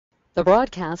The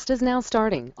broadcast is now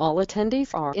starting. All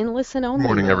attendees are in listen-only Good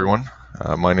morning, mode. everyone.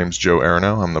 My name is Joe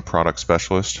Arano. I'm the product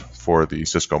specialist for the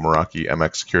Cisco Meraki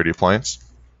MX Security Appliance.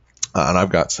 And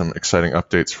I've got some exciting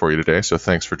updates for you today, so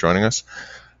thanks for joining us.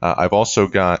 I've also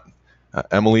got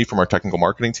Emily from our technical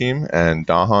marketing team and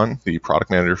Dahan, the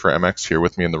product manager for MX, here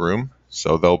with me in the room.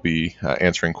 So they'll be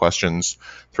answering questions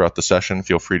throughout the session.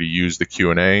 Feel free to use the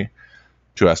Q&A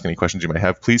to ask any questions you may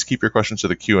have. Please keep your questions to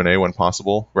the Q&A when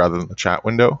possible rather than the chat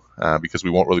window, because we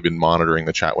won't really be monitoring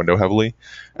the chat window heavily.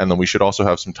 And then we should also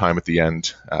have some time at the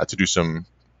end to do some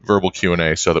verbal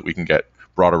Q&A so that we can get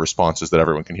broader responses that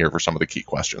everyone can hear for some of the key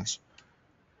questions.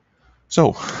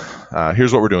 So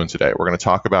here's what we're doing today. We're going to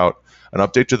talk about an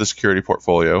update to the security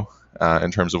portfolio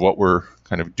in terms of what we're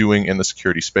kind of doing in the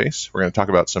security space. We're going to talk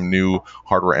about some new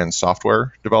hardware and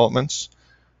software developments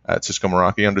at Cisco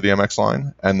Meraki under the MX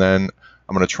line. And then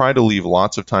I'm going to try to leave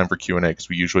lots of time for Q&A because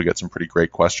we usually get some pretty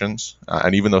great questions.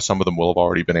 And even though some of them will have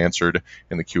already been answered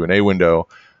in the Q&A window,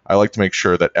 I like to make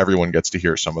sure that everyone gets to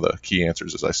hear some of the key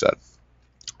answers, as I said.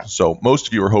 So most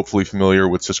of you are hopefully familiar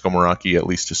with Cisco Meraki, at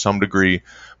least to some degree,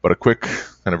 but a quick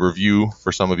kind of review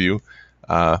for some of you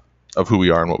of who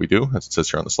we are and what we do, as it says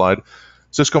here on the slide.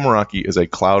 Cisco Meraki is a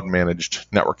cloud-managed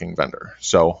networking vendor.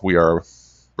 So we are a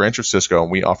branch of Cisco,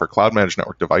 and we offer cloud-managed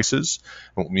network devices.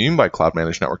 And what we mean by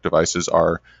cloud-managed network devices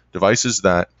are devices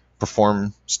that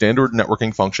perform standard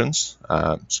networking functions,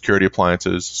 security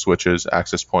appliances, switches,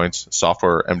 access points,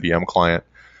 software MDM client,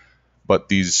 but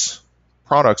these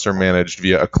products are managed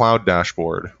via a cloud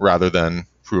dashboard rather than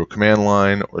through a command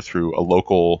line or through a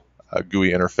local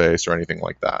GUI interface or anything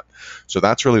like that. So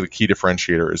that's really the key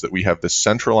differentiator, is that we have this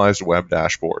centralized web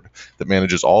dashboard that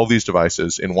manages all of these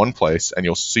devices in one place. And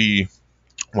you'll see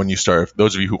when you start,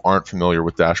 those of you who aren't familiar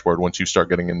with dashboard, once you start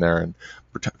getting in there and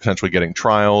potentially getting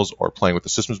trials or playing with the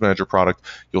systems manager product,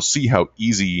 you'll see how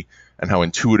easy and how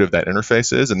intuitive that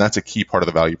interface is, and that's a key part of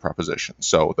the value proposition.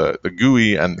 So the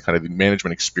GUI and kind of the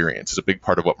management experience is a big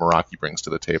part of what Meraki brings to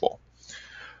the table.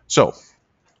 So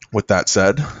with that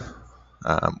said,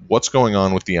 what's going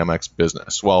on with the MX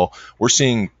business? Well, we're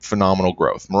seeing phenomenal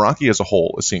growth. Meraki as a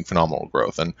whole is seeing phenomenal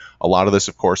growth, and a lot of this,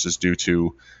 of course, is due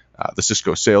to the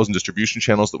Cisco sales and distribution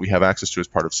channels that we have access to as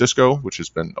part of Cisco, which has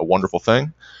been a wonderful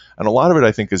thing. And a lot of it,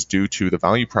 I think, is due to the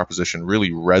value proposition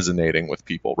really resonating with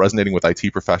people, resonating with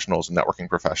IT professionals and networking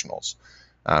professionals.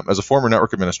 As a former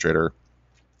network administrator,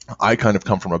 I kind of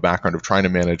come from a background of trying to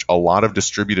manage a lot of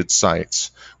distributed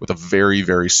sites with a very,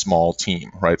 very small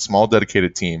team, right? Small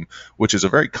dedicated team, which is a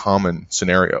very common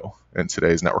scenario in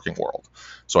today's networking world.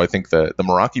 So I think the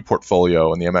Meraki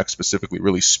portfolio and the MX specifically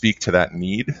really speak to that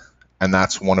need. And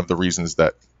that's one of the reasons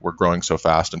that we're growing so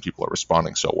fast and people are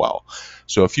responding so well.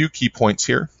 So a few key points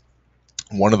here.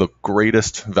 One of the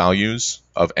greatest values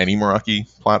of any Meraki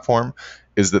platform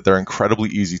is that they're incredibly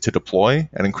easy to deploy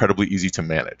and incredibly easy to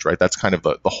manage, right? That's kind of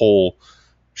the whole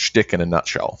shtick in a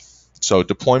nutshell. So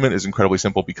deployment is incredibly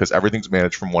simple because everything's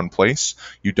managed from one place.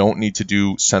 You don't need to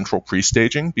do central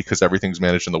pre-staging because everything's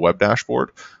managed in the web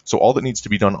dashboard. So all that needs to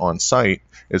be done on site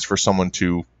is for someone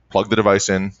to plug the device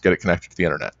in, get it connected to the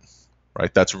internet.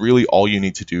 Right? That's really all you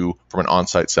need to do from an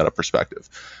on-site setup perspective.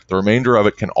 The remainder of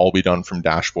it can all be done from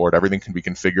dashboard. Everything can be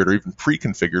configured or even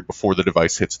pre-configured before the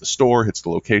device hits the store, hits the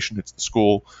location, hits the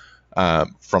school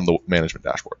from the management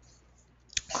dashboard.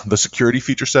 The security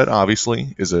feature set,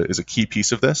 obviously, is a key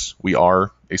piece of this. We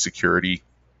are a security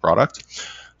product.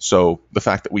 So the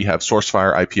fact that we have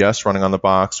SourceFire IPS running on the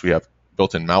box, we have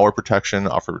built-in malware protection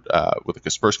offered with a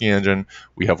Kaspersky engine.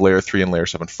 We have layer 3 and layer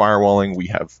 7 firewalling. We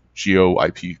have geo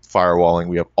IP firewalling.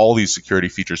 We have all these security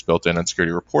features built in and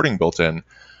security reporting built in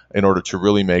order to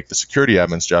really make the security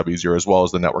admin's job easier, as well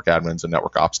as the network admins and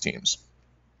network ops teams.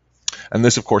 And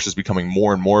this, of course, is becoming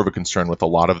more and more of a concern with a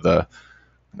lot of the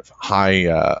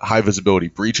high visibility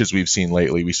breaches we've seen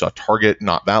lately. We saw Target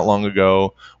not that long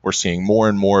ago. We're seeing more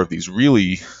and more of these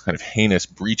really kind of heinous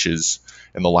breaches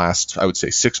in the last, I would say,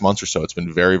 6 months or so. It's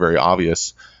been very, very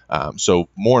obvious. So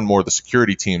more and more the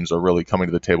security teams are really coming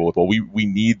to the table with, well, we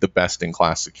need the best in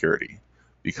class security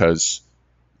because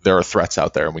there are threats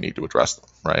out there and we need to address them,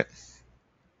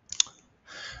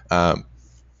 right?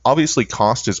 Obviously,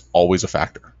 cost is always a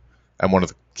factor. And one of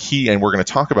the key, and we're going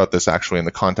to talk about this actually in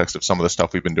the context of some of the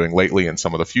stuff we've been doing lately and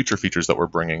some of the future features that we're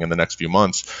bringing in the next few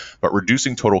months, but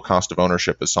reducing total cost of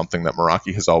ownership is something that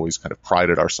Meraki has always kind of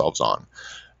prided ourselves on.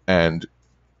 And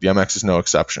the MX is no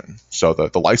exception. So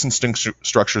the licensing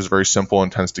structure is very simple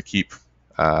and tends to keep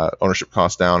ownership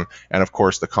costs down. And of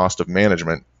course, the cost of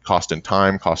management, cost in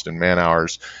time, cost in man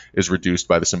hours, is reduced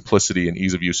by the simplicity and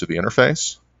ease of use of the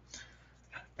interface.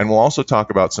 And we'll also talk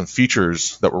about some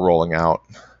features that we're rolling out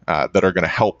that are going to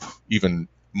help even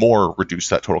more reduce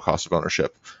that total cost of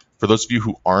ownership. For those of you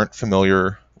who aren't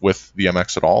familiar with the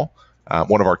MX at all,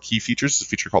 one of our key features is a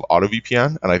feature called Auto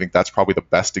VPN, and I think that's probably the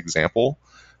best example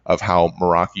of how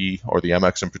Meraki, or the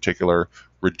MX in particular,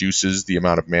 reduces the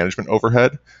amount of management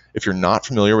overhead. If you're not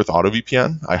familiar with Auto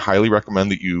VPN, I highly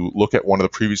recommend that you look at one of the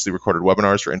previously recorded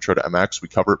webinars for Intro to MX. We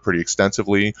cover it pretty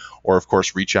extensively, or of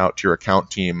course reach out to your account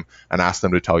team and ask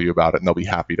them to tell you about it, and they'll be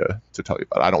happy to tell you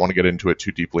about it. I don't want to get into it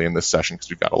too deeply in this session because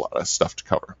we've got a lot of stuff to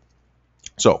cover.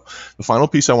 So the final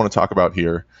piece I want to talk about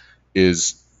here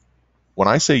is when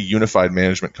I say unified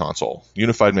management console,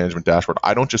 unified management dashboard,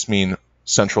 I don't just mean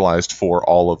centralized for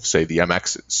all of, say, the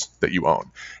MXs that you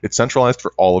own. It's centralized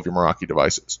for all of your Meraki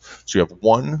devices. So you have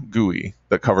one GUI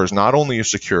that covers not only your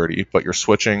security, but your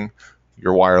switching,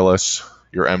 your wireless,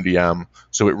 your MDM.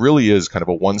 So it really is kind of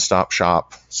a one-stop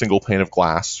shop, single pane of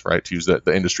glass, right, to use the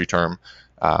industry term,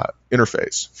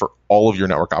 interface for all of your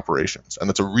network operations. And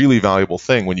that's a really valuable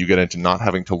thing when you get into not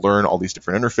having to learn all these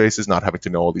different interfaces, not having to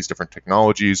know all these different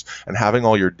technologies, and having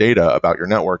all your data about your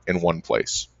network in one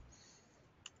place.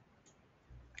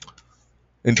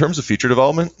 In terms of feature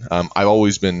development, I've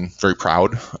always been very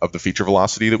proud of the feature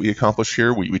velocity that we accomplish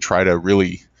here. We try to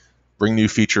really bring new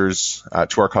features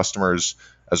to our customers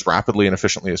as rapidly and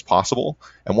efficiently as possible.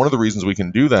 And one of the reasons we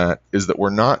can do that is that we're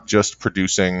not just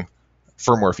producing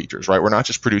firmware features, right? We're not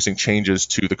just producing changes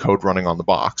to the code running on the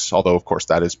box, although of course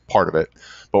that is part of it,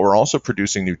 but we're also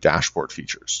producing new dashboard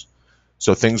features.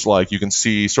 So things like, you can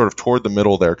see sort of toward the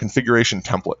middle there, configuration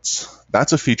templates.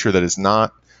 That's a feature that is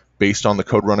not based on the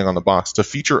code running on the box. It's a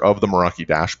feature of the Meraki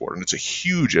dashboard, and it's a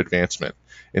huge advancement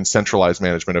in centralized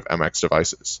management of MX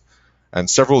devices. And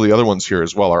several of the other ones here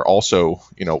as well are also,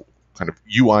 kind of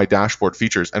UI dashboard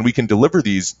features, and we can deliver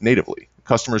these natively.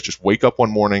 Customers just wake up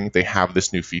one morning, they have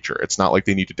this new feature. It's not like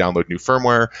they need to download new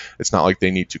firmware. It's not like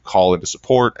they need to call into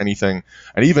support, anything.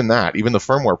 And even the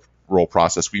firmware roll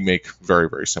process, we make very,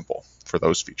 very simple for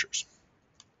those features.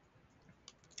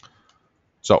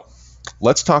 So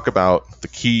let's talk about the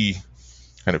key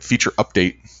kind of feature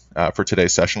update for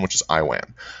today's session, which is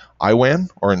IWAN. IWAN,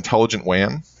 or Intelligent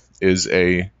WAN, is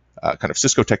a kind of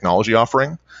Cisco technology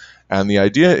offering. And the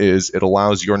idea is it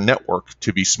allows your network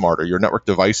to be smarter, your network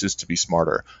devices to be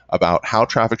smarter about how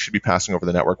traffic should be passing over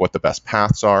the network, what the best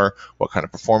paths are, what kind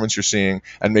of performance you're seeing,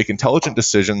 and make intelligent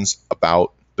decisions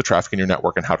about the traffic in your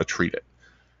network and how to treat it.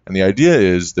 And the idea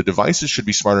is the devices should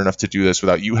be smart enough to do this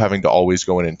without you having to always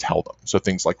go in and tell them. So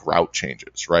things like route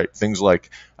changes, right? Things like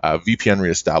VPN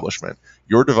reestablishment.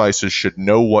 Your devices should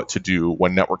know what to do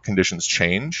when network conditions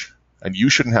change, and you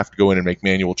shouldn't have to go in and make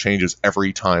manual changes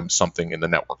every time something in the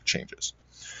network changes.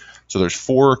 So there's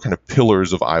four kind of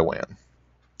pillars of IWAN.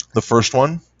 The first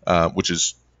one, which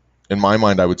is, in my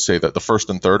mind, I would say that the first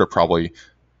and third are probably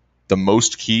the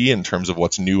most key in terms of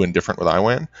what's new and different with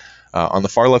IWAN. On the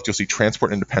far left, you'll see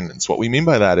transport independence. What we mean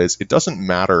by that is it doesn't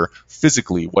matter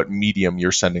physically what medium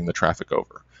you're sending the traffic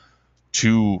over.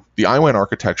 To the IWAN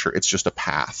architecture, it's just a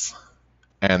path.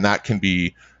 And that can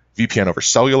be VPN over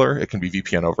cellular, it can be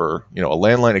VPN over a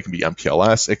landline, it can be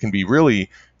MPLS, it can be really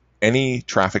any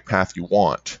traffic path you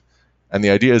want. And the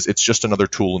idea is it's just another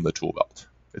tool in the tool belt.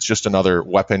 It's just another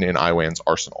weapon in IWAN's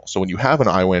arsenal. So when you have an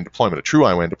IWAN deployment, a true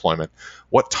IWAN deployment,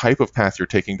 what type of path you're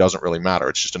taking doesn't really matter.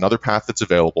 It's just another path that's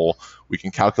available. We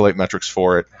can calculate metrics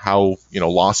for it. How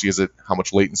lossy is it? How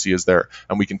much latency is there?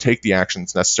 And we can take the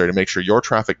actions necessary to make sure your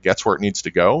traffic gets where it needs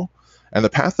to go. And the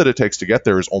path that it takes to get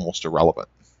there is almost irrelevant.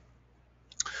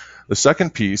 The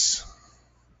second piece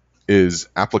is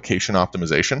application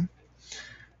optimization.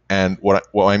 And what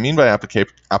I mean by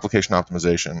application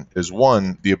optimization is,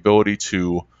 one, the ability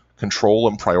to control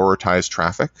and prioritize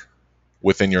traffic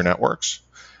within your networks.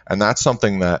 And that's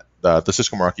something that the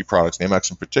Cisco Meraki products, and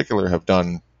MX in particular, have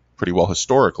done pretty well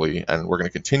historically, and we're going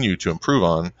to continue to improve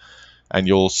on. And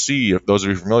you'll see, if those of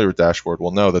you familiar with Dashboard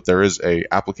will know that there is a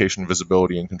application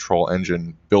visibility and control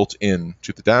engine built in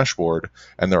to the dashboard,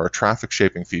 and there are traffic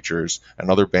shaping features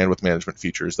and other bandwidth management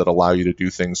features that allow you to do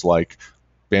things like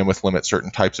bandwidth limit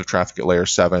certain types of traffic at layer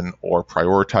 7, or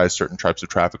prioritize certain types of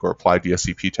traffic, or apply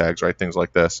DSCP tags, right? Things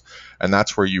like this. And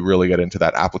that's where you really get into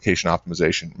that application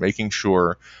optimization, making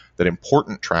sure that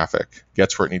important traffic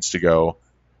gets where it needs to go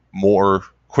more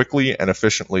quickly and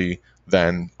efficiently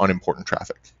than unimportant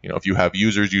traffic. If you have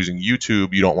users using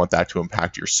YouTube, you don't want that to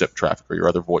impact your SIP traffic or your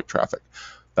other VoIP traffic.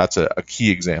 That's a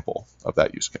key example of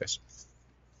that use case.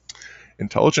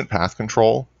 Intelligent path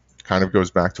control kind of goes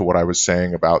back to what I was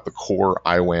saying about the core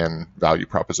IWAN value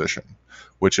proposition,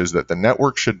 which is that the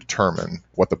network should determine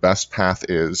what the best path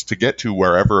is to get to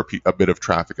wherever a bit of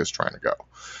traffic is trying to go.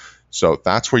 So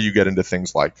that's where you get into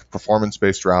things like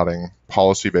performance-based routing,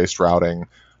 policy-based routing,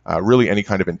 really any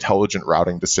kind of intelligent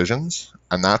routing decisions.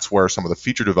 And that's where some of the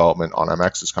feature development on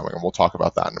MX is coming, and we'll talk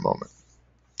about that in a moment.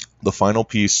 The final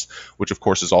piece, which of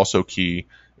course is also key,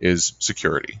 is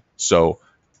security. So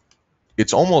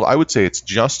it's almost, I would say it's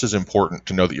just as important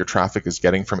to know that your traffic is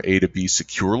getting from A to B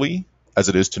securely as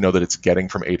it is to know that it's getting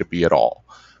from A to B at all.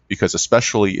 Because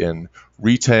especially in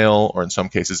retail or in some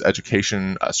cases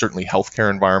education, certainly healthcare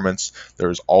environments,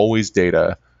 there's always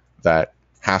data that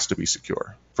has to be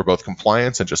secure for both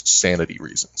compliance and just sanity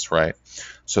reasons, right?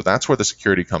 So that's where the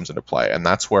security comes into play. And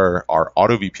that's where our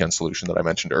auto VPN solution that I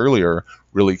mentioned earlier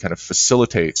really kind of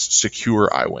facilitates secure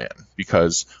IWAN,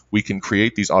 because we can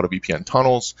create these auto VPN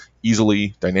tunnels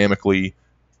easily, dynamically,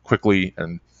 quickly,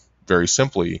 and very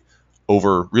simply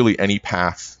over really any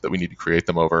path that we need to create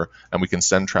them over. And we can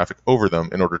send traffic over them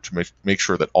in order to make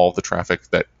sure that all of the traffic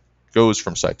that goes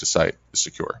from site to site is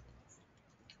secure.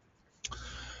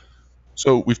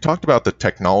 So we've talked about the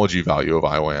technology value of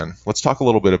IWAN. Let's talk a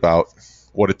little bit about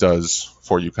what it does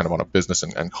for you kind of on a business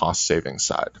and cost savings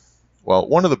side. Well,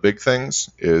 one of the big things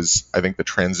is, I think, the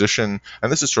transition,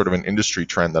 and this is sort of an industry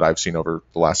trend that I've seen over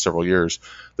the last several years,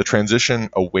 the transition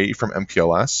away from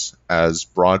MPLS as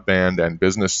broadband and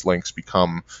business links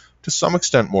become to some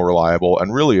extent more reliable,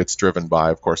 and really it's driven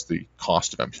by, of course, the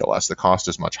cost of MPLS. The cost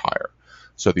is much higher.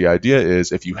 So the idea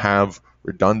is if you have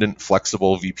redundant,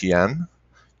 flexible VPN,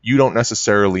 you don't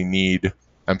necessarily need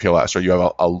MPLS, or you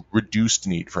have a reduced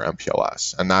need for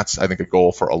MPLS. And that's, I think, a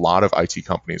goal for a lot of IT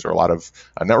companies or a lot of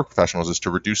network professionals, is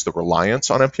to reduce the reliance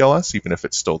on MPLS, even if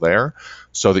it's still there,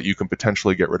 so that you can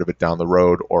potentially get rid of it down the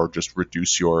road or just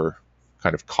reduce your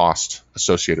kind of cost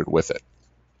associated with it.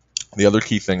 The other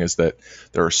key thing is that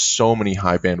there are so many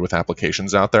high bandwidth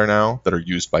applications out there now that are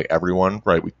used by everyone,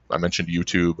 right? I mentioned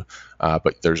YouTube,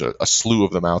 but there's a slew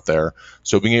of them out there.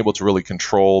 So being able to really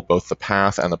control both the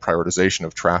path and the prioritization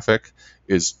of traffic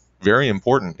is very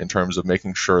important in terms of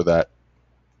making sure that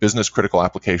business critical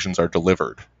applications are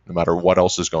delivered, no matter what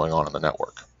else is going on in the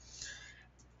network.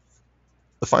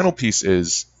 The final piece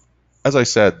is, as I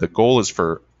said, the goal is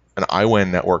for an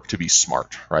IWAN network to be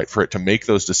smart, right? For it to make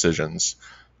those decisions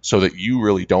so that you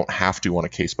really don't have to on a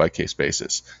case-by-case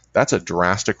basis. That's a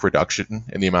drastic reduction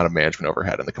in the amount of management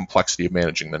overhead and the complexity of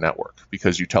managing the network,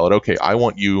 because you tell it, okay, I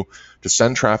want you to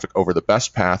send traffic over the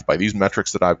best path by these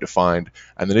metrics that I've defined,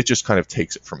 and then it just kind of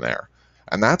takes it from there.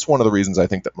 And that's one of the reasons I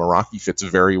think that Meraki fits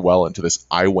very well into this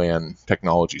IWAN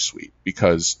technology suite,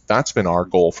 because that's been our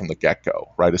goal from the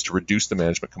get-go, right, is to reduce the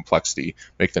management complexity,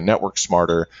 make the network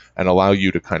smarter, and allow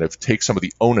you to kind of take some of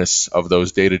the onus of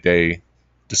those day-to-day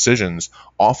decisions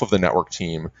off of the network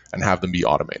team and have them be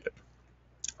automated.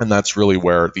 And that's really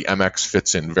where the MX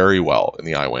fits in very well in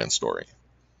the IWAN story.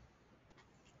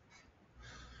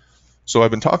 So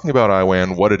I've been talking about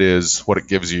IWAN, what it is, what it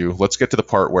gives you. Let's get to the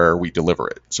part where we deliver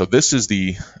it. So this is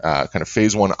the kind of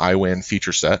phase one IWAN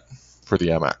feature set for the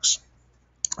MX.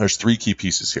 There's three key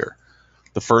pieces here.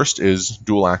 The first is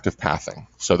dual active pathing.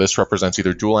 So this represents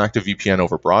either dual active VPN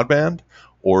over broadband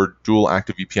or dual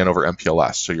active VPN over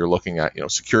MPLS. So you're looking at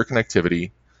secure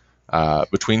connectivity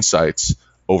between sites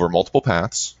over multiple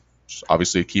paths, which is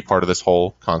obviously a key part of this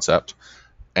whole concept.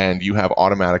 And you have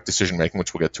automatic decision making,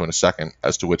 which we'll get to in a second,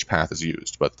 as to which path is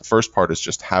used. But the first part is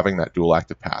just having that dual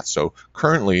active path. So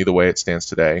currently, the way it stands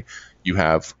today, you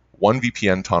have one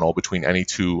VPN tunnel between any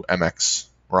two Meraki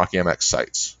MX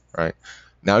sites, right?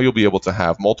 Now you'll be able to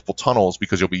have multiple tunnels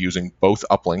because you'll be using both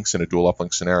uplinks in a dual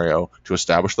uplink scenario to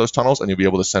establish those tunnels, and you'll be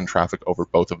able to send traffic over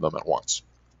both of them at once.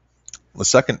 The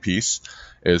second piece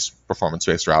is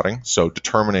performance-based routing, so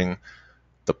determining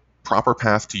the proper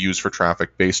path to use for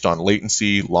traffic based on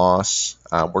latency, loss.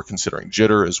 We're considering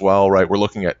jitter as well, right? We're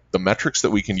looking at the metrics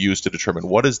that we can use to determine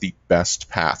what is the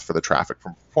best path for the traffic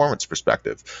from a performance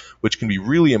perspective, which can be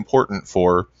really important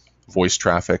for voice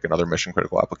traffic and other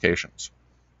mission-critical applications.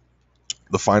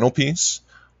 The final piece,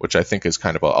 which I think is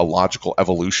kind of a logical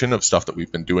evolution of stuff that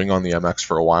we've been doing on the MX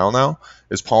for a while now,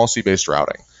 is policy-based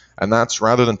routing. And that's,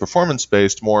 rather than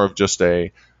performance-based, more of just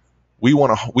we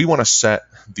want to set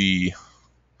the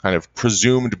kind of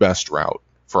presumed best route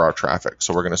for our traffic.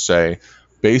 So we're going to say,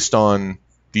 based on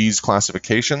these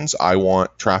classifications, I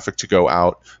want traffic to go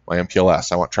out my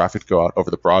MPLS. I want traffic to go out over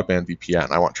the broadband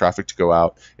VPN. I want traffic to go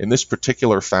out in this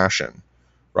particular fashion,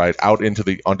 right, out onto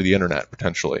the internet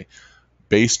potentially,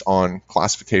 based on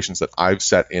classifications that I've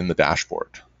set in the dashboard.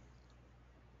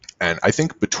 And I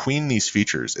think between these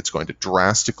features, it's going to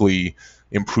drastically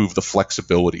improve the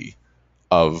flexibility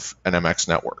of an MX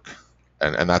network.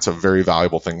 And that's a very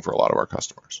valuable thing for a lot of our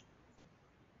customers.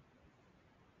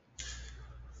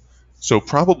 So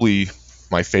probably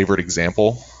my favorite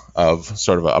example of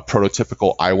sort of a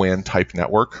prototypical IWAN type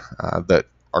network that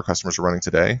our customers are running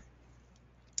today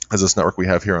as this network we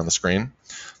have here on the screen.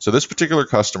 So this particular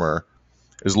customer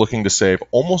is looking to save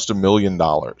almost $1 million,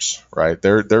 right?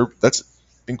 That's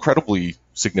incredibly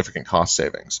significant cost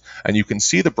savings. And you can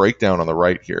see the breakdown on the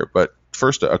right here, but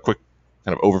first a quick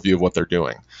kind of overview of what they're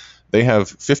doing. They have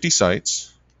 50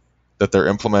 sites that they're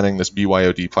implementing this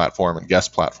BYOD platform and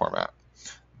guest platform at.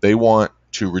 They want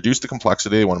to reduce the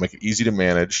complexity, they want to make it easy to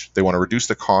manage, they want to reduce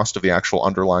the cost of the actual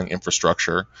underlying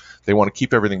infrastructure, they want to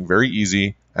keep everything very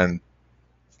easy and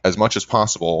as much as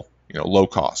possible, low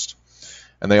cost.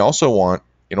 And they also want,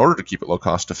 in order to keep it low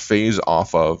cost, to phase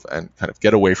off of and kind of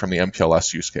get away from the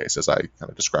MPLS use case, as I kind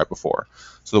of described before.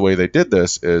 So the way they did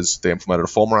this is they implemented a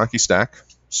full Meraki stack,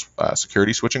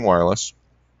 security switching wireless,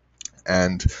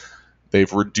 and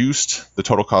they've reduced the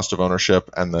total cost of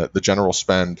ownership and the general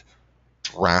spend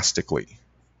drastically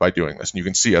by doing this. And you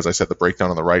can see, as I said, the breakdown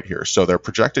on the right here. So their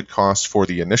projected cost for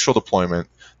the initial deployment,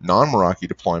 non-Meraki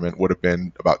deployment, would have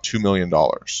been about $2 million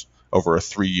over a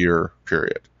 3-year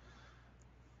period.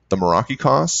 The Meraki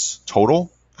costs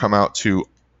total come out to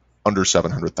under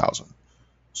 $700,000.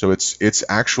 So it's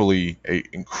actually an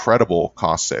incredible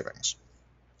cost savings.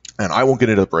 And I won't get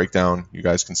into the breakdown. You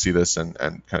guys can see this and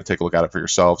kind of take a look at it for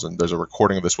yourselves. And there's a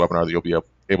recording of this webinar that you'll be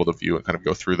able to view and kind of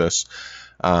go through this.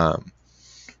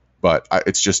 But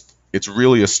it's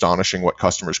really astonishing what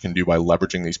customers can do by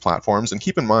leveraging these platforms. And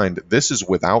keep in mind, this is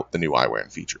without the new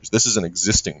IWAN features. This is an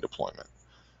existing deployment.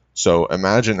 So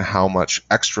imagine how much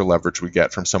extra leverage we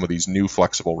get from some of these new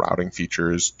flexible routing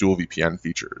features, dual VPN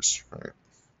features, right?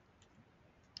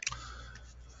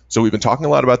 So we've been talking a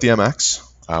lot about the MX.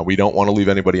 We don't want to leave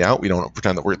anybody out. We don't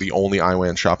pretend that we're the only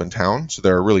IWAN shop in town. So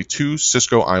there are really 2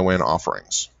 Cisco IWAN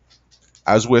offerings.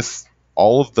 As with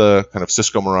all of the kind of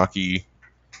Cisco Meraki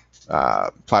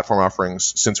platform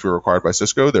offerings since we were acquired by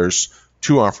Cisco, there's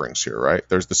 2 offerings here, right?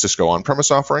 There's the Cisco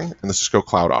on-premise offering and the Cisco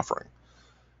cloud offering.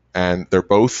 And they're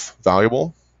both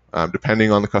valuable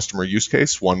depending on the customer use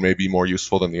case. One may be more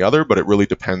useful than the other, but it really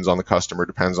depends on the customer,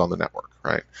 depends on the network,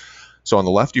 right? So on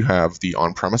the left, you have the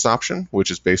on-premise option,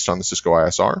 which is based on the Cisco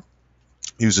ISR.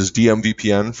 Uses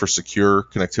DMVPN for secure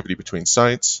connectivity between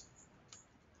sites.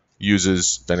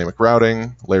 Uses dynamic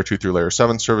routing, layer 2 through layer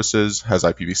 7 services, has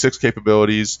IPv6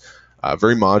 capabilities,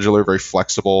 very modular, very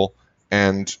flexible,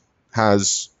 and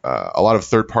has a lot of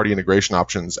third-party integration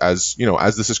options, as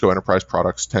the Cisco enterprise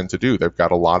products tend to do. They've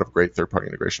got a lot of great third-party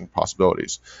integration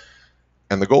possibilities.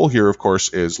 And the goal here, of course,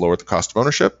 is lower the cost of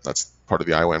ownership. That's part of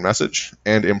the IWAN message,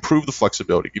 and improve the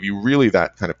flexibility, give you really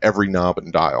that kind of every knob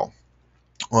and dial.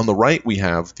 On the right, we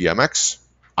have the MX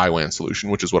IWAN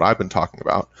solution, which is what I've been talking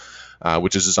about,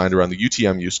 which is designed around the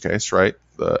UTM use case, right?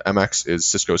 The MX is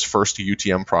Cisco's first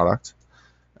UTM product,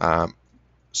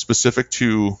 specific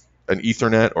to an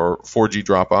Ethernet or 4G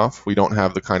drop-off. We don't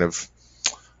have the kind of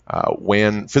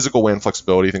physical WAN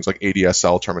flexibility. Things like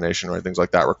ADSL termination, right? Things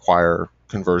like that require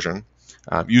conversion.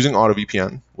 Using auto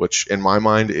VPN, which in my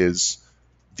mind is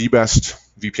the best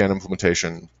VPN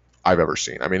implementation I've ever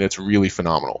seen. I mean, it's really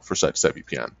phenomenal for site-to-site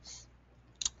VPN.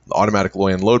 The automatic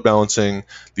WAN load balancing,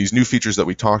 these new features that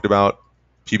we talked about,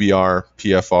 PBR,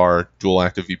 PFR, dual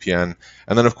active VPN,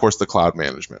 and then of course the cloud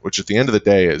management, which at the end of the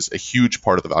day is a huge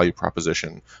part of the value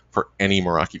proposition for any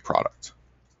Meraki product.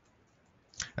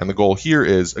 And the goal here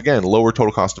is, again, lower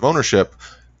total cost of ownership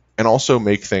and also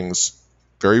make things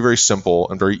very, very simple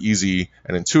and very easy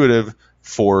and intuitive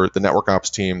for the network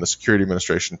ops team, the security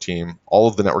administration team, all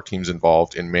of the network teams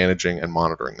involved in managing and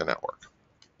monitoring the network.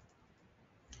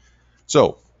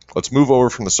 So let's move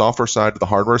over from the software side to the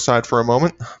hardware side for a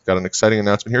moment. Got an exciting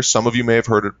announcement here. Some of you may have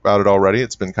heard about it already.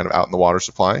 It's been kind of out in the water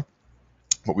supply.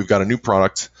 But we've got a new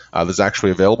product that's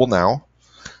actually available now.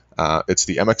 It's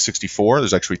the MX64.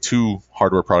 There's actually 2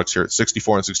 hardware products here. It's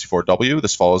 64 and 64W.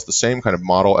 This follows the same kind of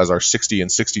model as our 60 and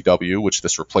 60W, which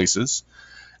this replaces.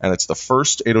 And it's the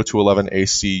first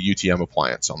 802.11ac UTM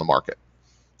appliance on the market.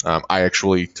 I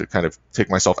actually, to kind of take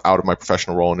myself out of my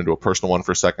professional role and into a personal one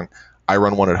for a second, I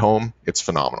run one at home. It's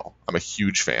phenomenal. I'm a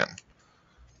huge fan.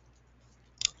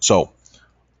 So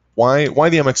why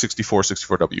the MX64,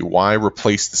 64W? Why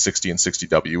replace the 60 and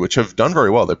 60W, which have done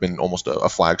very well? They've been almost a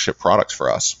flagship product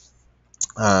for us.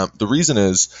 The reason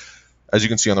is, as you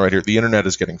can see on the right here, the internet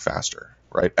is getting faster,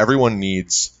 right? Everyone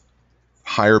needs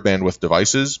higher bandwidth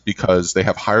devices because they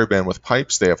have higher bandwidth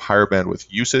pipes, they have higher bandwidth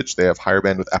usage, they have higher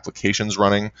bandwidth applications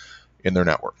running in their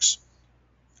networks.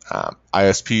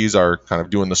 ISPs are kind of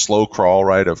doing the slow crawl,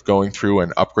 right, of going through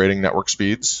and upgrading network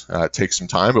speeds. It takes some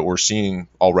time, but we're seeing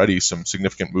already some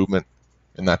significant movement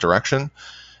in that direction.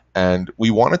 And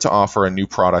we wanted to offer a new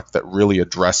product that really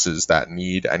addresses that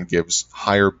need and gives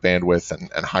higher bandwidth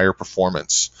and higher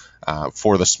performance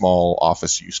for the small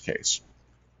office use case.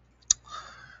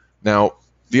 Now,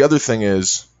 the other thing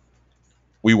is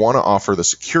we want to offer the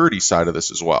security side of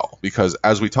this as well, because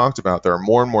as we talked about, there are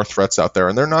more and more threats out there,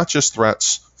 and they're not just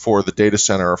threats for the data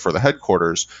center or for the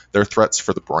headquarters, they're threats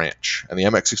for the branch. And the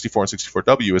MX64 and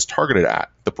 64W is targeted at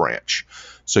the branch.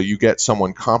 So you get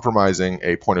someone compromising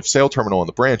a point of sale terminal in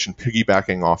the branch and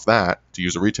piggybacking off that, to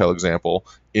use a retail example,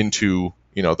 into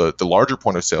the larger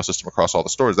point of sale system across all the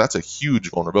stores. That's a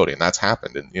huge vulnerability, and that's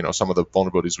happened. And some of the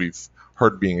vulnerabilities we've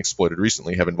heard being exploited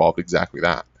recently have involved exactly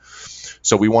that.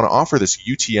 So we want to offer this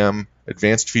UTM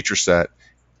advanced feature set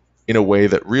in a way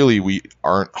that really we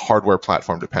aren't hardware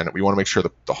platform dependent. We want to make sure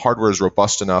that the hardware is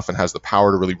robust enough and has the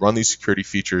power to really run these security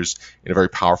features in a very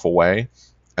powerful way.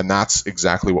 And that's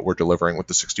exactly what we're delivering with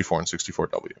the 64 and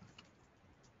 64W.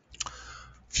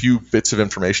 Few bits of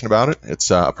information about it.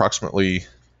 It's approximately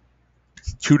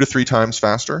 2 to 3 times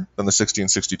faster than the 60 and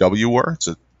 60W were. It's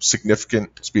a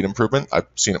significant speed improvement. I've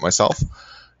seen it myself.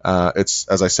 It's,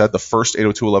 as I said, the first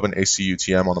 802.11ac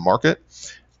UTM on the market.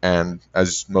 And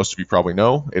as most of you probably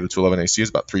know, 802.11ac is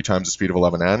about 3 times the speed of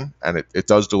 11n, and it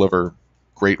does deliver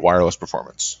great wireless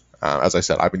performance. As I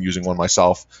said, I've been using one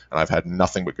myself, and I've had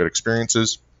nothing but good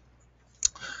experiences.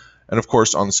 And of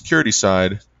course, on the security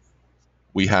side,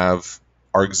 we have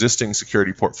our existing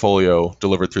security portfolio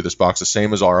delivered through this box, the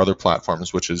same as our other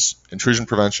platforms, which is intrusion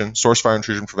prevention, source fire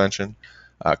intrusion prevention,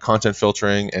 content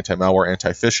filtering, anti-malware,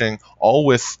 anti-phishing, all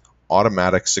with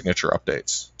automatic signature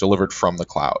updates delivered from the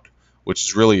cloud, which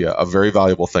is really a very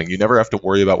valuable thing. You never have to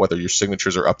worry about whether your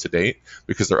signatures are up to date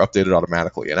because they're updated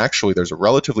automatically. And actually, there's a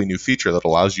relatively new feature that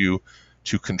allows you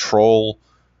to control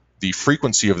the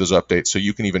frequency of those updates so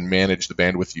you can even manage the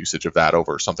bandwidth usage of that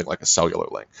over something like a cellular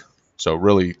link. So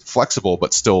really flexible,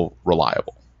 but still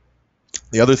reliable.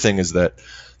 The other thing is that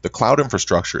the cloud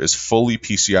infrastructure is fully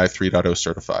PCI 3.0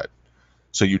 certified.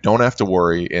 So you don't have to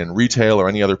worry in retail or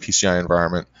any other PCI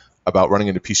environment about running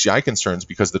into PCI concerns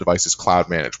because the device is cloud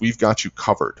managed. We've got you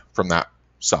covered from that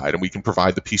side, and we can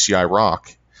provide the PCI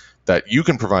ROC that you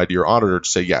can provide to your auditor to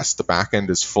say, yes, the backend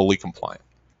is fully compliant.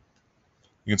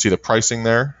 You can see the pricing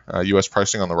there, US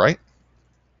pricing on the right.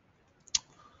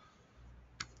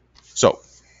 So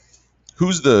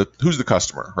who's the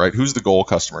customer, right? Who's the goal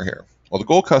customer here? Well, the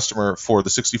goal customer for the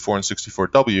 64 and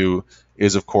 64W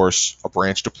is, of course, a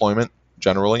branch deployment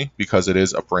generally, because it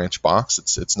is a branch box.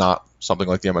 It's not something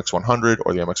like the MX100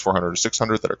 or the MX400 or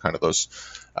 600 that are kind of those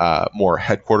more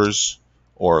headquarters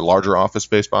or larger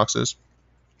office-based boxes.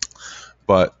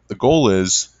 But the goal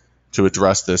is to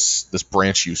address this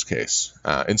branch use case.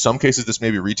 In some cases, this may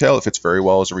be retail. It fits very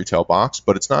well as a retail box,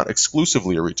 but it's not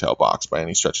exclusively a retail box by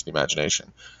any stretch of the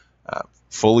imagination.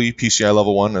 Fully PCI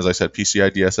level 1, as I said, PCI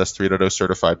DSS 3.0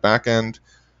 certified backend,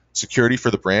 security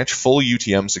for the branch, full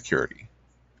UTM security,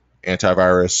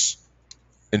 antivirus,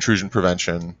 intrusion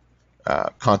prevention,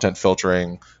 content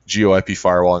filtering, GeoIP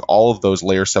firewalling, all of those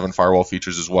layer 7 firewall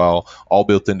features as well, all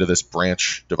built into this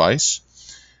branch device.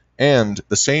 And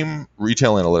the same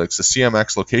retail analytics, the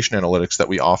CMX location analytics that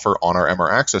we offer on our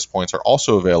MR access points are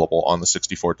also available on the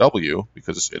 64W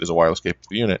because it is a wireless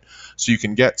capable unit. So you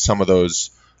can get some of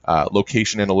those some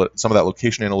of that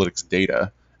location analytics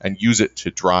data and use it to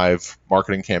drive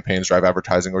marketing campaigns, drive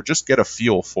advertising, or just get a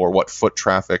feel for what foot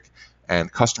traffic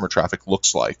and customer traffic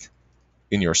looks like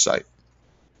in your site.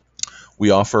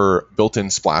 We offer built-in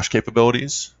splash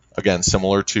capabilities, again,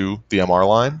 similar to the MR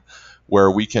line, where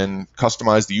we can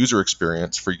customize the user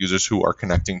experience for users who are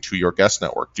connecting to your guest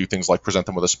network. Do things like present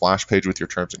them with a splash page with your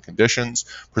terms and conditions,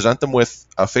 present them with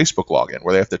a Facebook login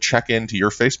where they have to check into your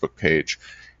Facebook page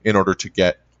in order to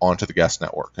get onto the guest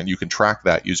network. And you can track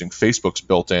that using Facebook's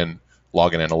built-in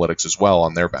login analytics as well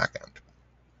on their backend.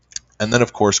 And then,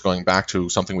 of course, going back to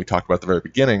something we talked about at the very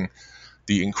beginning,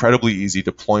 the incredibly easy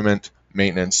deployment,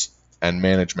 maintenance, and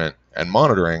management and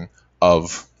monitoring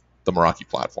of the Meraki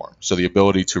platform. So the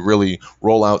ability to really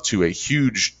roll out to a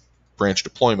huge branch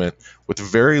deployment with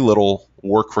very little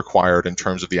work required in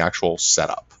terms of the actual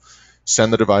setup.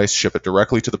 Send the device, ship it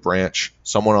directly to the branch,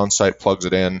 someone on site plugs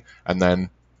it in, and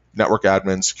then network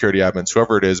admins, security admins,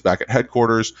 whoever it is back at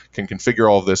headquarters can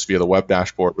configure all of this via the web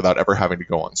dashboard without ever having to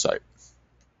go on site.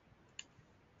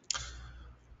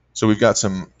 So we've got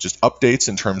some just updates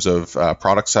in terms of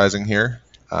product sizing here.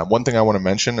 One thing I want to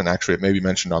mention, and actually it may be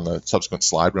mentioned on the subsequent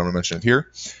slide, but I'm going to mention it here.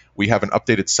 We have an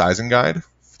updated sizing guide.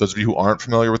 For those of you who aren't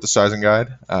familiar with the sizing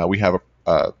guide, we have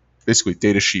a basically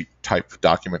data sheet type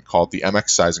document called the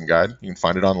MX sizing guide. You can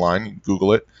find it online. You can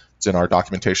Google it. It's in our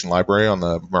documentation library on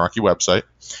the Meraki website.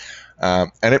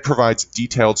 And it provides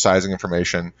detailed sizing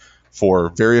information for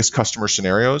various customer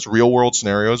scenarios, real-world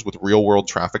scenarios with real-world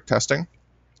traffic testing,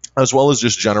 as well as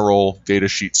just general data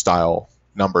sheet style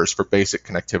numbers for basic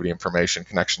connectivity information,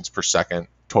 connections per second,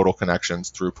 total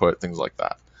connections, throughput, things like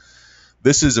that.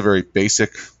 This is a very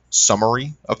basic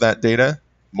summary of that data.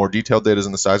 More detailed data is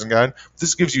in the sizing guide.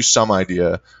 This gives you some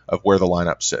idea of where the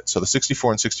lineup sits. So the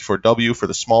 64 and 64W for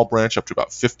the small branch up to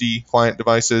about 50 client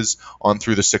devices, on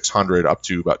through the 600 up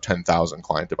to about 10,000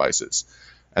 client devices.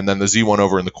 And then the Z1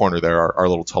 over in the corner there, our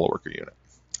little teleworker unit.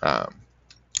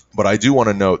 But I do want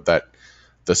to note that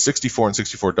the 64 and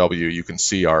 64W you can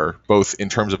see are both in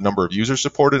terms of number of users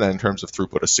supported and in terms of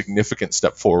throughput a significant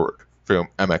step forward from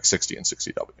MX60 and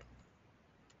 60W.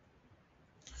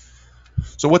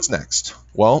 So what's next?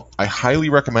 Well, I highly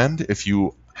recommend, if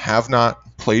you have not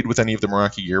played with any of the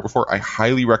Meraki gear before, I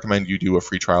highly recommend you do a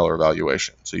free trial or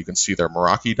evaluation. So you can see there,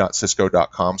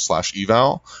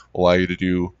 meraki.cisco.com/eval will allow you to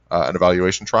do an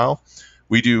evaluation trial.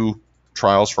 We do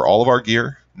trials for all of our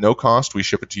gear, no cost. We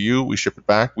ship it to you, we ship it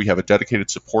back. We have a dedicated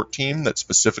support team that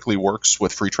specifically works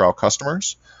with free trial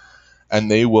customers, and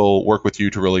they will work with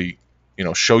you to really,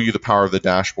 show you the power of the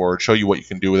dashboard, show you what you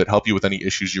can do with it, help you with any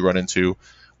issues you run into.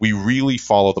 We really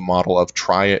follow the model of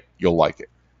try it, you'll like it.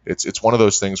 It's one of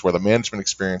those things where the management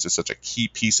experience is such a key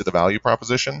piece of the value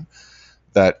proposition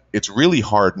that it's really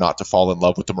hard not to fall in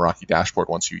love with the Meraki dashboard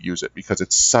once you use it, because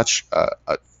it's such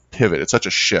a pivot, it's such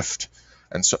a shift,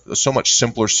 and so much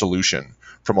simpler solution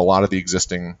from a lot of the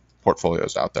existing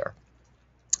portfolios out there.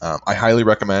 I highly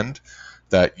recommend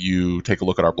that you take a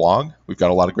look at our blog. We've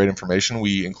got a lot of great information.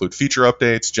 We include feature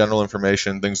updates, general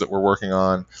information, things that we're working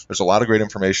on. There's a lot of great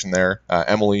information there.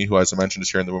 Emily, who, as I mentioned, is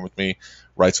here in the room with me,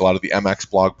 writes a lot of the MX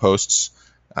blog posts,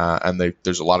 and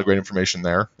there's a lot of great information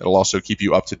there. It'll also keep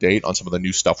you up to date on some of the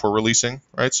new stuff we're releasing,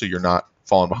 right? So you're not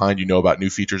falling behind. You know about new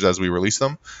features as we release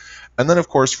them. And then, of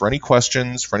course, for any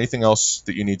questions, for anything else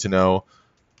that you need to know,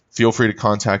 feel free to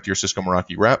contact your Cisco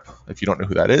Meraki rep. If you don't know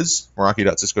who that is,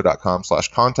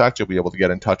 meraki.cisco.com/contact. You'll be able to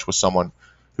get in touch with someone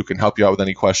who can help you out with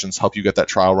any questions, help you get that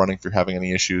trial running if you're having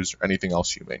any issues or anything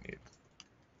else you may need.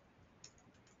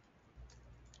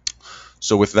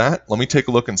 So with that, let me take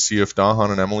a look and see if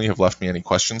Dahan and Emily have left me any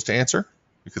questions to answer,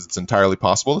 because it's entirely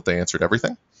possible that they answered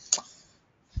everything.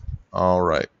 All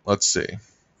right, let's see.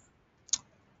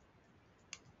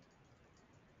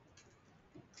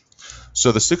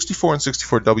 So the 64 and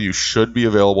 64W should be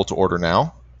available to order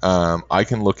now. I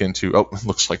can look into, it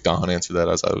looks like Dahan answered that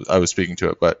as I was speaking to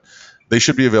it, but they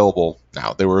should be available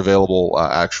now. They were available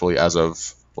actually as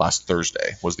of last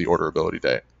Thursday was the orderability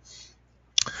date.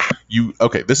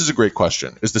 Okay, this is a great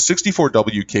question. Is the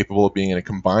 64W capable of being in a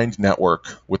combined network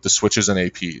with the switches and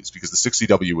APs? Because the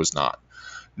 60W was not.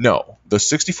 No, the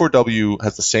 64W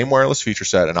has the same wireless feature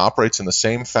set and operates in the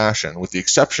same fashion, with the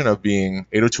exception of being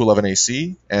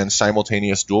 802.11ac and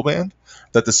simultaneous dual band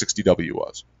that the 60W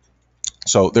was.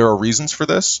 So there are reasons for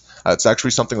this. It's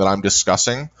actually something that I'm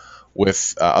discussing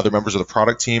with other members of the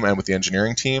product team and with the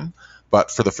engineering team. But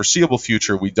for the foreseeable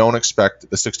future, we don't expect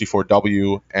the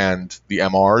 64W and the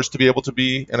MRs to be able to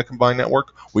be in a combined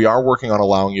network. We are working on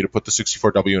allowing you to put the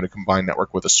 64W in a combined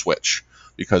network with a switch,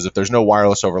 because if there's no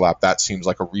wireless overlap, that seems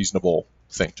like a reasonable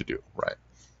thing to do, right?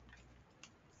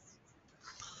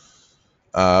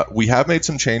 We have made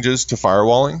some changes to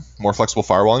firewalling, more flexible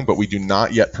firewalling, but we do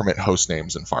not yet permit host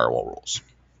names in firewall rules.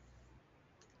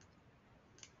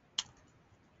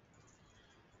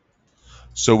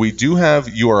 So we do have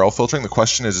URL filtering. The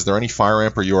question is there any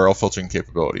FireAmp or URL filtering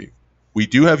capability? We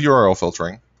do have URL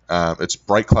filtering. It's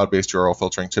bright cloud-based URL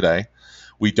filtering today.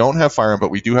 We don't have FireAmp,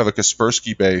 but we do have a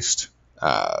Kaspersky-based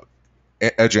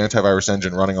Edge antivirus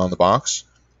engine running on the box.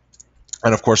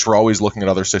 And of course, we're always looking at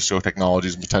other Cisco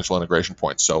technologies and potential integration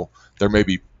points, so there may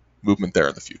be movement there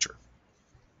in the future.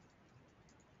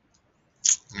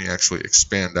 Let me actually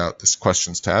expand out this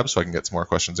questions tab so I can get some more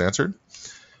questions answered.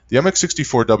 The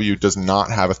MX64W does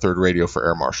not have a third radio for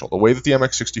Air Marshal. The way that the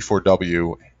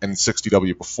MX64W and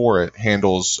 60W before it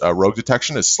handles rogue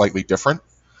detection is slightly different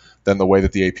than the way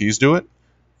that the APs do it.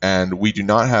 And we do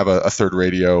not have a third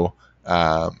radio,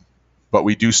 but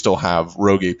we do still have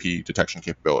rogue AP detection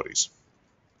capabilities.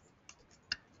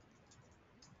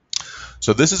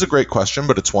 So this is a great question,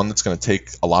 but it's one that's going to take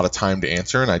a lot of time to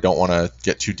answer, and I don't want to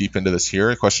get too deep into this here.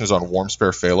 The question is on WarmSpare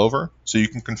failover. So you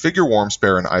can configure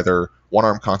WarmSpare in either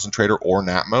one-arm concentrator or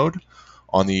NAT mode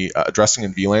on the addressing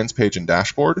and VLANs page and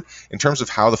dashboard. In terms of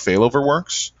how the failover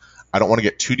works, I don't want to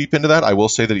get too deep into that. I will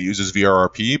say that it uses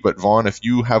VRRP, but Vaughn, if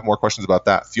you have more questions about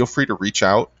that, feel free to reach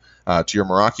out to your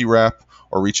Meraki rep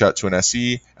or reach out to an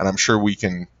SE, and I'm sure we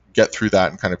can get through that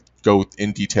and kind of go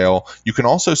in detail. You can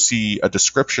also see a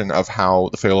description of how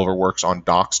the failover works on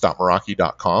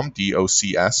docs.meraki.com,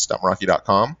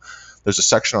 docs.meraki.com. there's a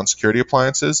section on security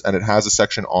appliances, and it has a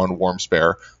section on warm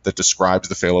spare that describes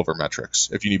the failover metrics.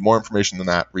 If you need more information than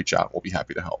that, reach out. We'll be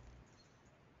happy to help.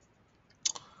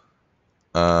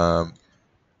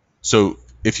 So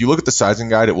if you look at the sizing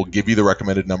guide, it will give you the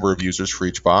recommended number of users for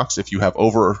each box. If you have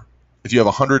about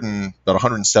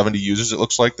 170 users, it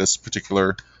looks like this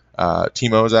particular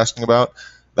Timo is asking about,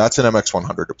 that's an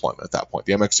MX100 deployment at that point.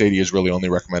 The MX80 is really only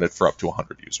recommended for up to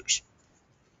 100 users.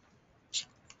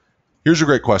 Here's a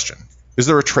great question. Is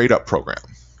there a trade-up program?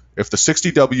 If the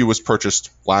 60W was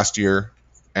purchased last year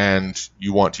and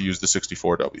you want to use the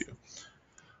 64W,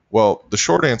 well, the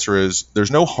short answer is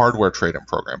there's no hardware trade-in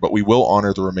program, but we will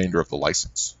honor the remainder of the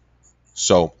license.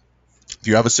 So if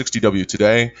you have a 60W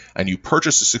today and you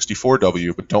purchase a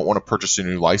 64W but don't want to purchase a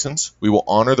new license, we will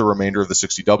honor the remainder of the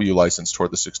 60W license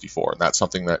toward the 64, and that's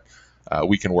something that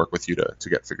we can work with you to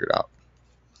get figured out.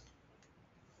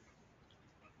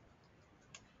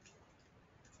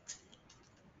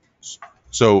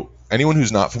 So anyone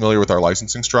who's not familiar with our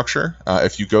licensing structure,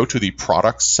 if you go to the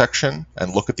products section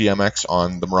and look at the MX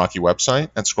on the Meraki website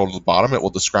and scroll to the bottom, it will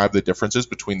describe the differences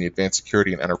between the advanced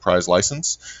security and enterprise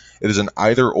license. It is an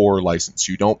either or license.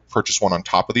 You don't purchase one on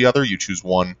top of the other, you choose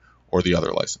one or the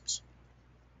other license.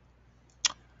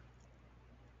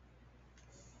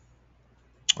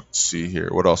 Let's see here,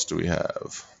 what else do we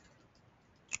have?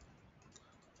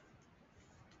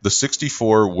 The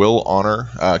 64 will honor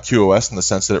QoS in the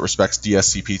sense that it respects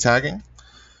DSCP tagging.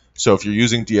 So if you're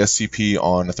using DSCP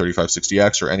on a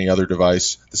 3560X or any other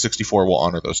device, the 64 will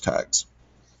honor those tags.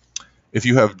 If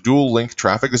you have dual link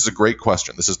traffic, this is a great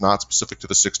question. This is not specific to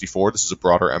the 64. This is a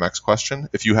broader MX question.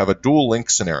 If you have a dual link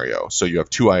scenario, so you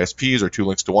have two ISPs or two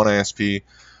links to one ISP,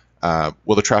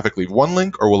 will the traffic leave one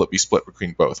link or will it be split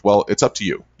between both? Well, it's up to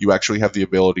you. You actually have the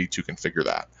ability to configure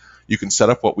that. You can set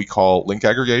up what we call link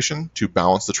aggregation to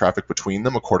balance the traffic between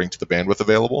them according to the bandwidth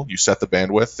available. You set the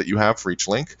bandwidth that you have for each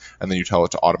link, and then you tell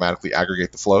it to automatically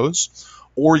aggregate the flows.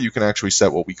 Or you can actually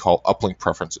set what we call uplink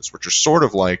preferences, which are sort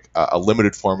of like a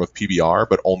limited form of PBR,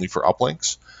 but only for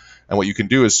uplinks. And what you can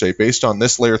do is say, based on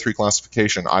this layer 3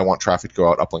 classification, I want traffic to go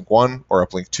out uplink 1 or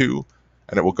uplink 2,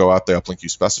 and it will go out the uplink you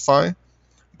specify.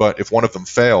 But if one of them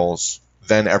fails,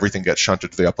 then everything gets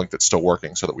shunted to the uplink that's still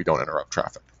working so that we don't interrupt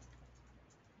traffic.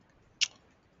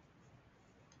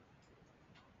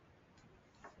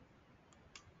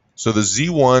 So the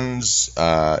Z1's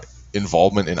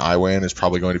involvement in IWAN is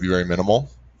probably going to be very minimal.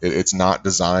 It's not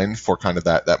designed for kind of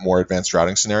that more advanced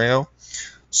routing scenario.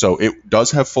 So it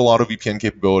does have full auto VPN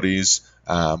capabilities,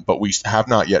 but we have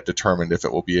not yet determined if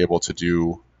it will be able to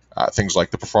do things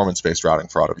like the performance-based routing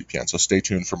for auto VPN. So stay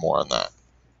tuned for more on that.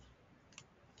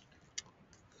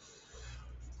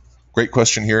 Great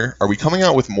question here. Are we coming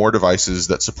out with more devices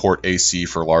that support AC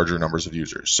for larger numbers of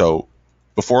users? So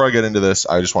before I get into this,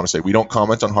 I just want to say we don't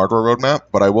comment on hardware roadmap,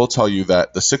 but I will tell you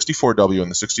that the 64W and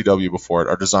the 60W before it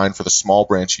are designed for the small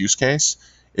branch use case.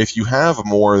 If you have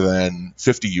more than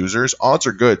 50 users, odds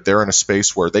are good they're in a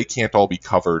space where they can't all be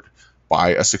covered by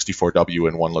a 64W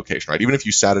in one location, right? Even if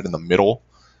you sat it in the middle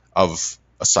of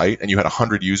a site and you had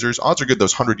 100 users, odds are good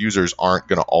those 100 users aren't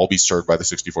going to all be served by the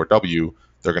 64W.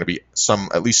 They're going to be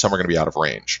at least some are going to be out of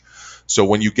range. So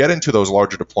when you get into those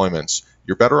larger deployments,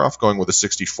 you're better off going with a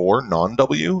 64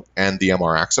 non-W and the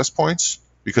MR access points,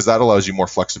 because that allows you more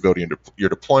flexibility in your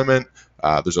deployment.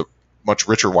 There's a much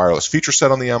richer wireless feature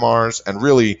set on the MRs, and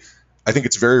really, I think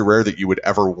it's very rare that you would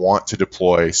ever want to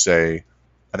deploy, say,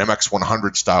 an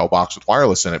MX100 style box with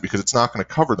wireless in it, because it's not going to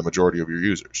cover the majority of your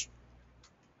users.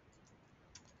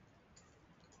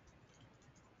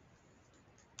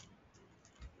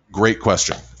 Great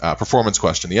question. Performance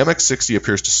question. The MX60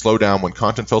 appears to slow down when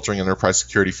content filtering and enterprise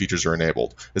security features are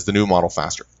enabled. Is the new model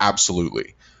faster?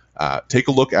 Absolutely. Take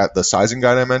a look at the sizing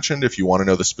guide I mentioned if you want to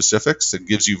know the specifics. It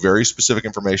gives you very specific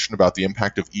information about the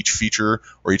impact of each feature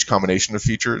or each combination of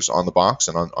features on the box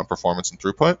and on performance and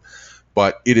throughput.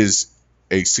 But it is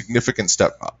a significant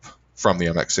step up from the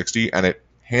MX60, and it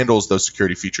handles those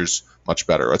security features much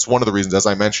better. It's one of the reasons, as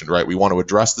I mentioned, right, we want to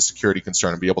address the security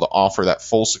concern and be able to offer that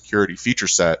full security feature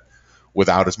set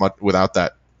without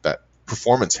that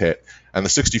performance hit, and the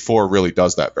 64 really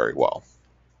does that very well.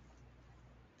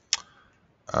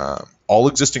 All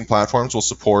existing platforms will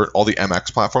support, all the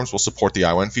MX platforms will support the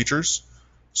IWAN features.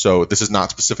 So this is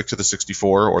not specific to the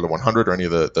 64 or the 100 or any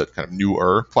of the kind of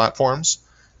newer platforms.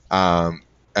 And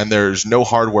there's no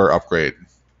hardware upgrade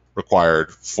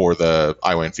required for the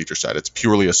IWAN feature set. It's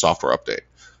purely a software update.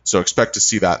 So expect to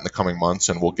see that in the coming months,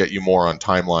 and we'll get you more on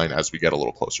timeline as we get a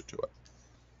little closer to it.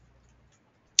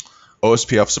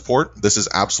 OSPF support. This is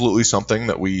absolutely something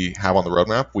that we have on the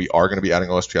roadmap. We are going to be adding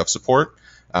OSPF support.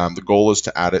 The goal is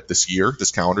to add it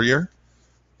this calendar year.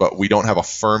 but we don't have a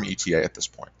firm ETA at this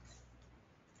point.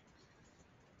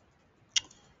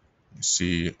 Let me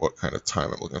see what kind of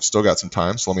time I'm looking. I've still got some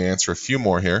time, so let me answer a few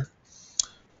more here.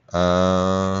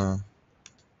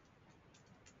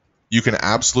 You can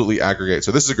absolutely aggregate.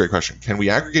 So this is a great question. Can we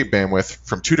aggregate bandwidth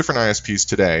from 2 different ISPs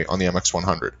today on the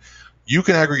MX100? You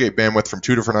can aggregate bandwidth from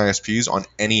 2 different ISPs on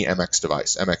any MX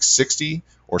device, MX60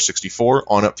 or 64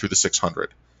 on up through the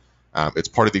 600. It's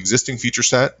part of the existing feature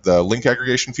set. The link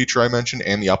aggregation feature I mentioned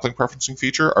and the uplink preferencing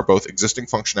feature are both existing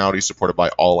functionality supported by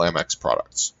all MX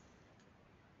products.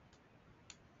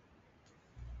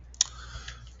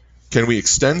 Can we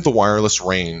extend the wireless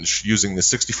range using the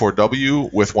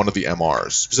 64W with one of the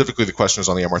MRs? Specifically, the question is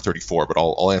on the MR34, but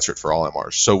I'll answer it for all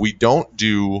MRs. So we don't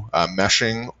do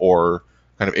meshing or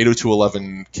kind of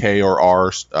 802.11K or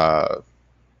R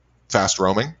fast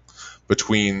roaming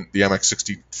between the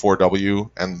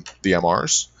MX64W and the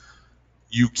MRs.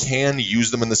 You can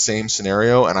use them in the same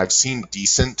scenario, and I've seen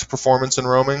decent performance in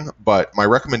roaming, but my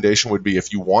recommendation would be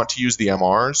if you want to use the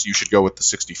MRs, you should go with the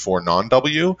 64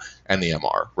 non-W and the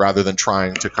MR, rather than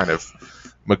trying to kind of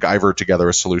MacGyver together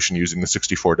a solution using the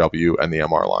 64W and the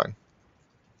MR line.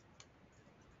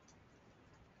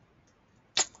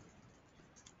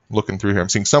 Looking through here, I'm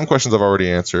seeing some questions I've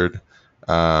already answered.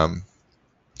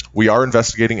 We are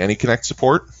investigating AnyConnect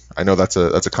support. I know that's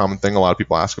a common thing a lot of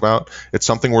people ask about. It's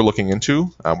something we're looking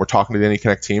into. We're talking to the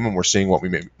AnyConnect team, and we're seeing what we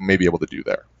may be able to do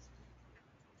there.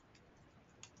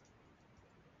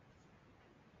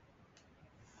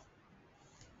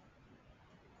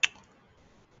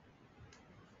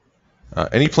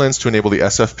 Any plans to enable the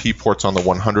SFP ports on the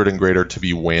 100 and greater to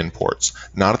be WAN ports?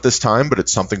 Not at this time, but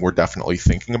it's something we're definitely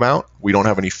thinking about. We don't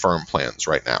have any firm plans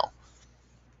right now.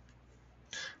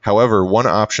 However, one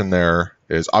option there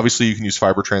is obviously you can use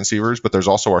fiber transceivers, but there's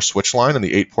also our switch line, and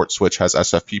the 8-port switch has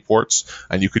SFP ports,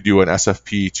 and you could do an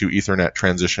SFP to Ethernet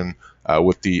transition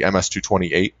with the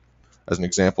MS228 as an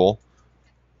example,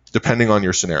 depending on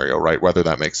your scenario, right, whether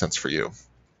that makes sense for you.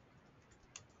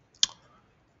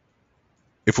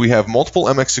 If we have multiple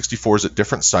MX64s at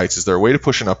different sites, is there a way to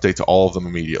push an update to all of them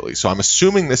immediately? So I'm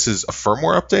assuming this is a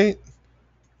firmware update.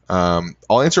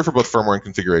 I'll answer for both firmware and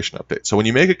configuration updates. So when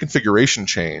you make a configuration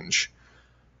change,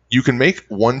 you can make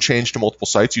one change to multiple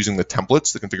sites using the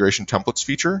templates, the configuration templates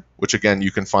feature, which again,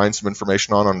 you can find some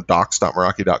information on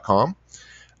docs.meraki.com.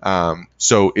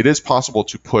 So it is possible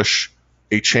to push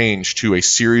a change to a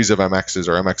series of MXs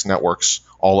or MX networks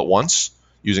all at once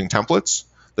using templates.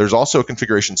 There's also a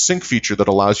configuration sync feature that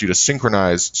allows you to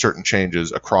synchronize certain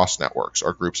changes across networks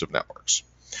or groups of networks.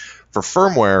 For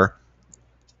firmware,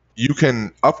 you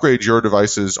can upgrade your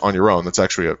devices on your own. That's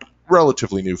actually a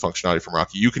relatively new functionality from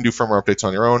Meraki. You can do firmware updates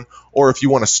on your own, or if you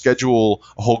want to schedule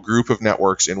a whole group of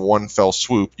networks in one fell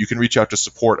swoop, you can reach out to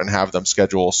support and have them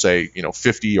schedule, say,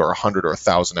 50 or 100 or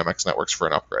 1,000 MX networks for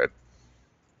an upgrade.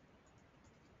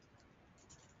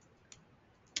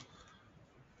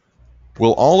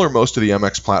 Will all or most of the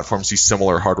MX platforms see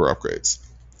similar hardware upgrades?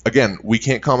 Again, we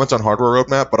can't comment on hardware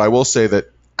roadmap, but I will say that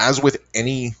as with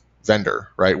any vendor,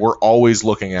 right, we're always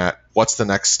looking at what's the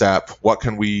next step, what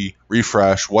can we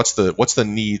refresh, what's the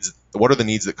needs, what are the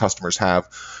needs that customers have.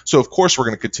 So of course we're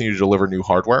going to continue to deliver new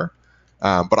hardware,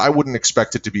 but I wouldn't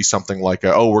expect it to be something like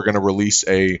we're going to release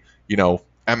a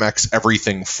MX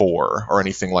everything 4 or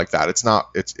anything like that. It's not.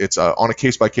 It's on a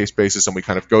case by case basis, and we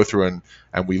kind of go through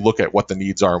and we look at what the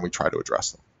needs are and we try to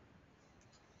address them.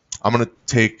 I'm going to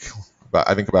take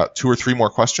about 2 or 3 more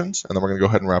questions, and then we're going to go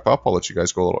ahead and wrap up. I'll let you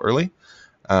guys go a little early.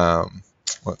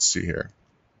 Let's see here.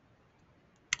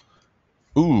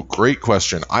 Ooh, great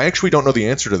question. I actually don't know the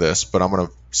answer to this, but I'm going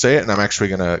to say it, and I'm actually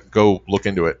going to go look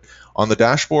into it. On the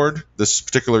dashboard, this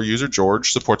particular user,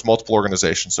 George, supports multiple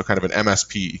organizations, so kind of an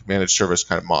MSP, managed service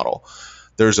kind of model.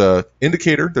 There's a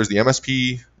indicator, there's the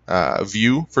MSP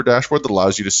view for dashboard that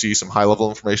allows you to see some high-level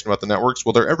information about the networks.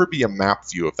 Will there ever be a map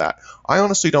view of that? I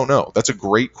honestly don't know. That's a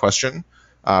great question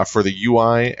for the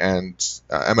UI and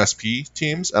MSP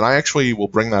teams, and I actually will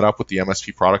bring that up with the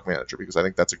MSP product manager because I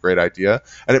think that's a great idea,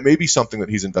 and it may be something that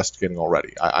he's investigating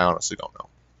already. I honestly don't know.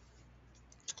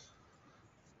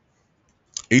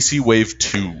 AC Wave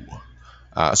 2.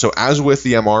 So as with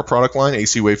the MR product line,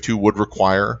 AC Wave 2 would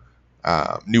require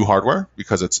new hardware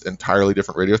because it's entirely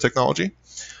different radio technology.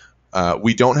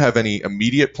 We don't have any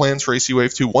immediate plans for AC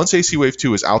Wave 2. Once AC Wave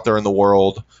 2 is out there in the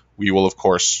world, we will, of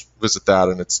course, visit that,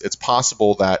 and it's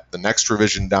possible that the next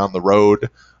revision down the road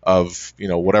of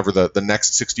whatever the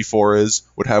next 64 is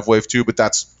would have Wave 2, but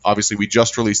that's obviously we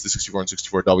just released the 64 and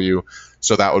 64W,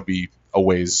 so that would be a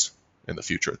ways in the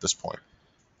future at this point.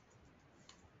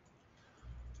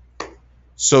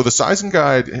 So the sizing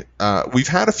guide, we've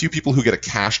had a few people who get a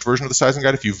cached version of the sizing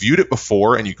guide. If you viewed it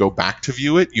before and you go back to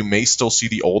view it, you may still see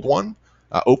the old one.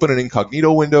 Open an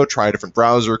incognito window, try a different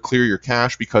browser, clear your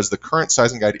cache, because the current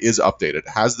sizing guide is updated. It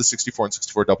has the 64 and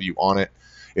 64W on it.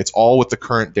 It's all with the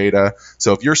current data.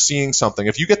 So if you're seeing something,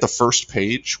 if you get the first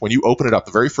page, when you open it up,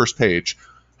 the very first page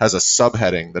has a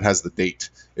subheading that has the date.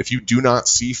 If you do not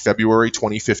see February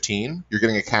 2015, you're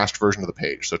getting a cached version of the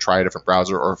page. So try a different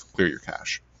browser or clear your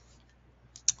cache.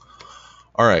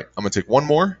 All right, I'm going to take one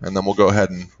more, and then we'll go ahead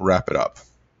and wrap it up.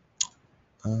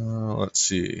 Let's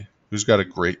see. Who's got a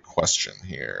great question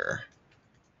here?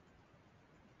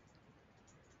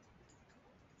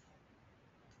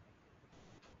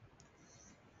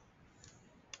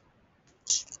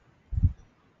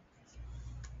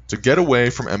 To get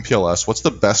away from MPLS, what's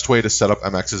the best way to set up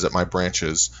MXs at my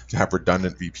branches to have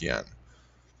redundant VPN?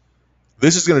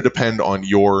 This is going to depend on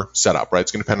your setup, right?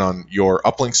 It's going to depend on your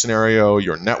uplink scenario,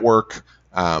 your network,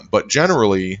 but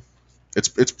generally, it's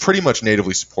pretty much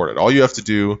natively supported. All you have to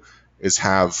do is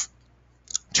have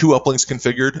 2 uplinks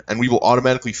configured, and we will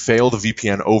automatically fail the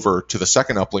VPN over to the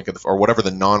second uplink or whatever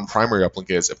the non-primary uplink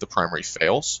is if the primary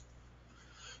fails.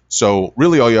 So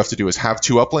really all you have to do is have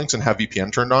 2 uplinks and have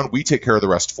VPN turned on. We take care of the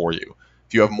rest for you.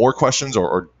 If you have more questions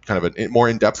or kind of more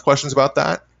in-depth questions about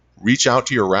that, reach out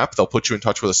to your rep. They'll put you in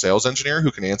touch with a sales engineer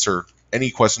who can answer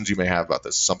any questions you may have about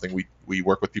this. It's something we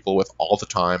work with people with all the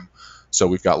time, so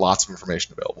we've got lots of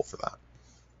information available for that.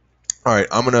 All right,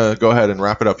 I'm going to go ahead and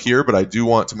wrap it up here, but I do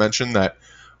want to mention that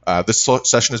this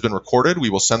session has been recorded. We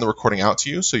will send the recording out to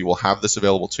you, so you will have this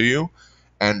available to you.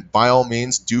 And by all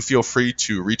means, do feel free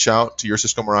to reach out to your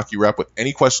Cisco Meraki rep with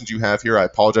any questions you have here. I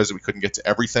apologize that we couldn't get to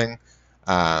everything,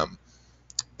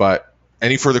 but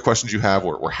any further questions you have,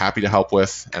 we're happy to help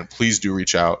with, and please do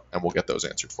reach out, and we'll get those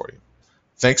answered for you.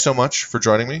 Thanks so much for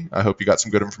joining me. I hope you got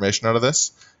some good information out of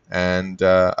this, and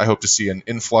I hope to see an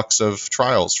influx of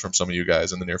trials from some of you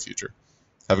guys in the near future.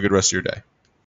 Have a good rest of your day.